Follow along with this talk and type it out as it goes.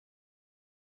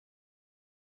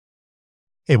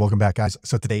Hey, welcome back, guys.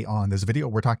 So today on this video,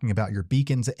 we're talking about your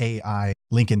Beacons AI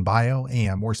link in bio,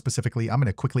 and more specifically, I'm going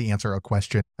to quickly answer a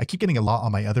question I keep getting a lot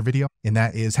on my other video, and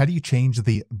that is, how do you change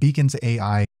the Beacons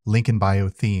AI link in bio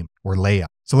theme or layout?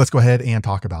 So let's go ahead and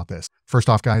talk about this. First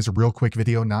off, guys, a real quick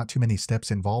video, not too many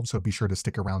steps involved, so be sure to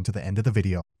stick around to the end of the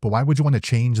video. But why would you want to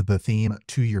change the theme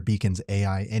to your Beacons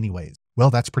AI anyways? Well,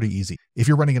 that's pretty easy. If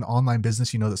you're running an online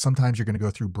business, you know that sometimes you're going to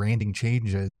go through branding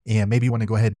changes, and maybe you want to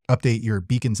go ahead and update your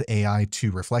Beacons AI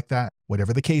to reflect that.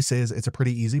 Whatever the case is, it's a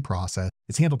pretty easy process.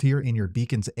 It's handled here in your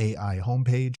Beacons AI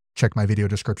homepage. Check my video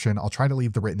description. I'll try to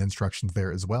leave the written instructions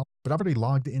there as well. But I've already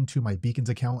logged into my Beacons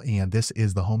account, and this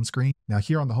is the home screen. Now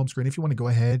here on the home screen, if you want to go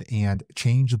ahead and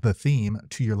change the theme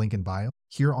to your link in bio,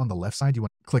 here on the left side, you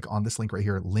want to click on this link right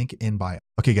here, link in bio.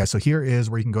 Okay, guys, so here is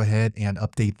where you can go ahead and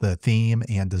update the theme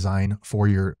and design for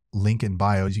your link in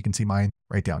bio. As you can see mine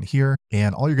right down here.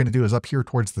 And all you're going to do is up here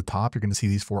towards the top, you're going to see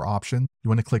these four options. You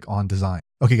want to click on design.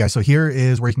 Okay, guys, so here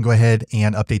is where you can go ahead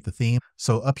and update the theme.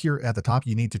 So up here at the top,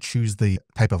 you need to choose the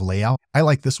type of layout. I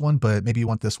like this one, but maybe you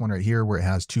want this one right here where it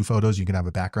has two photos. You can have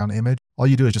a background image. All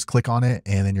you do is just click on it,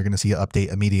 and then you're going to see an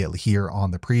update immediately here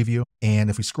on the preview. And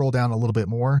if we scroll down a little bit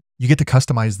more, you get to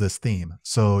customize this theme.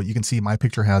 So you can see my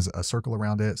picture has a circle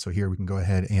around it. So here we can go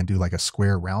ahead and do like a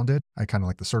square around it. I kind of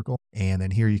like the circle. And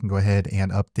then here you can go ahead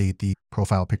and update the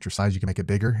profile picture size. You can make it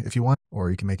bigger if you want,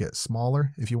 or you can make it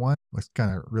smaller if you want. Looks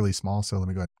kind of really small. So let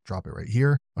me go ahead and drop it right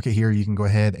here. Okay, here you can go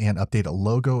ahead and update a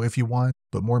logo if you want.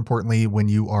 But more importantly, when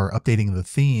you are updating the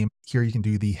theme, here you can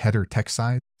do the header text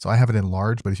size. So I have it in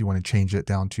large, but if you want to change it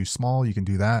down to small, you can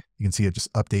do that. You can see it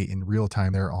just update in real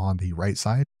time there on the right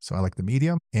side. So I like the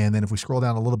medium. And then if we scroll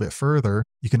down a little bit further,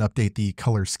 you can update the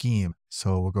color scheme.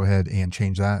 So we'll go ahead and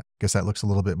change that. Guess that looks a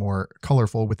little bit more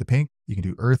colorful with the pink. You can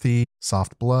do earthy,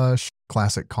 soft blush,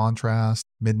 classic contrast,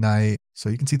 midnight. So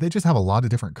you can see they just have a lot of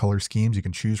different color schemes you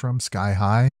can choose from, sky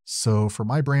high. So for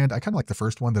my brand, I kind of like the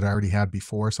first one that I already had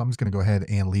before. So I'm just going to go ahead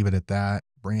and leave it at that.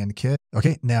 Brand kit.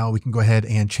 Okay, now we can go ahead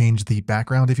and change the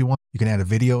background if you want. You can add a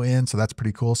video in, so that's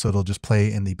pretty cool. So it'll just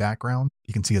play in the background.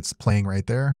 You can see it's playing right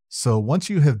there. So once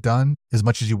you have done as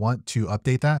much as you want to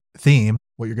update that theme,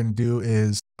 what you're going to do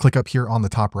is click up here on the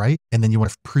top right, and then you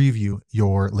want to preview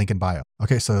your link in bio.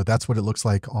 Okay, so that's what it looks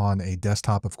like on a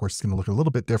desktop. Of course, it's going to look a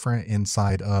little bit different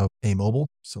inside of a mobile.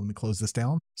 So let me close this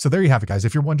down. So there you have it, guys.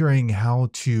 If you're wondering how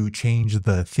to change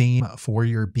the theme for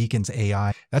your Beacons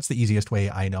AI, that's the easiest way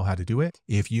I know how to do it.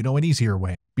 If you know an easier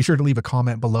way, be sure to leave a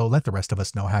comment below. Let the rest of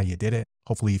us know how you did it.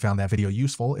 Hopefully you found that video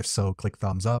useful. If so, click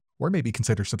thumbs up, or maybe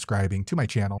consider subscribing to my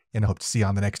channel, and I hope to see you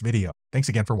on the next video. Thanks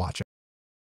again for watching.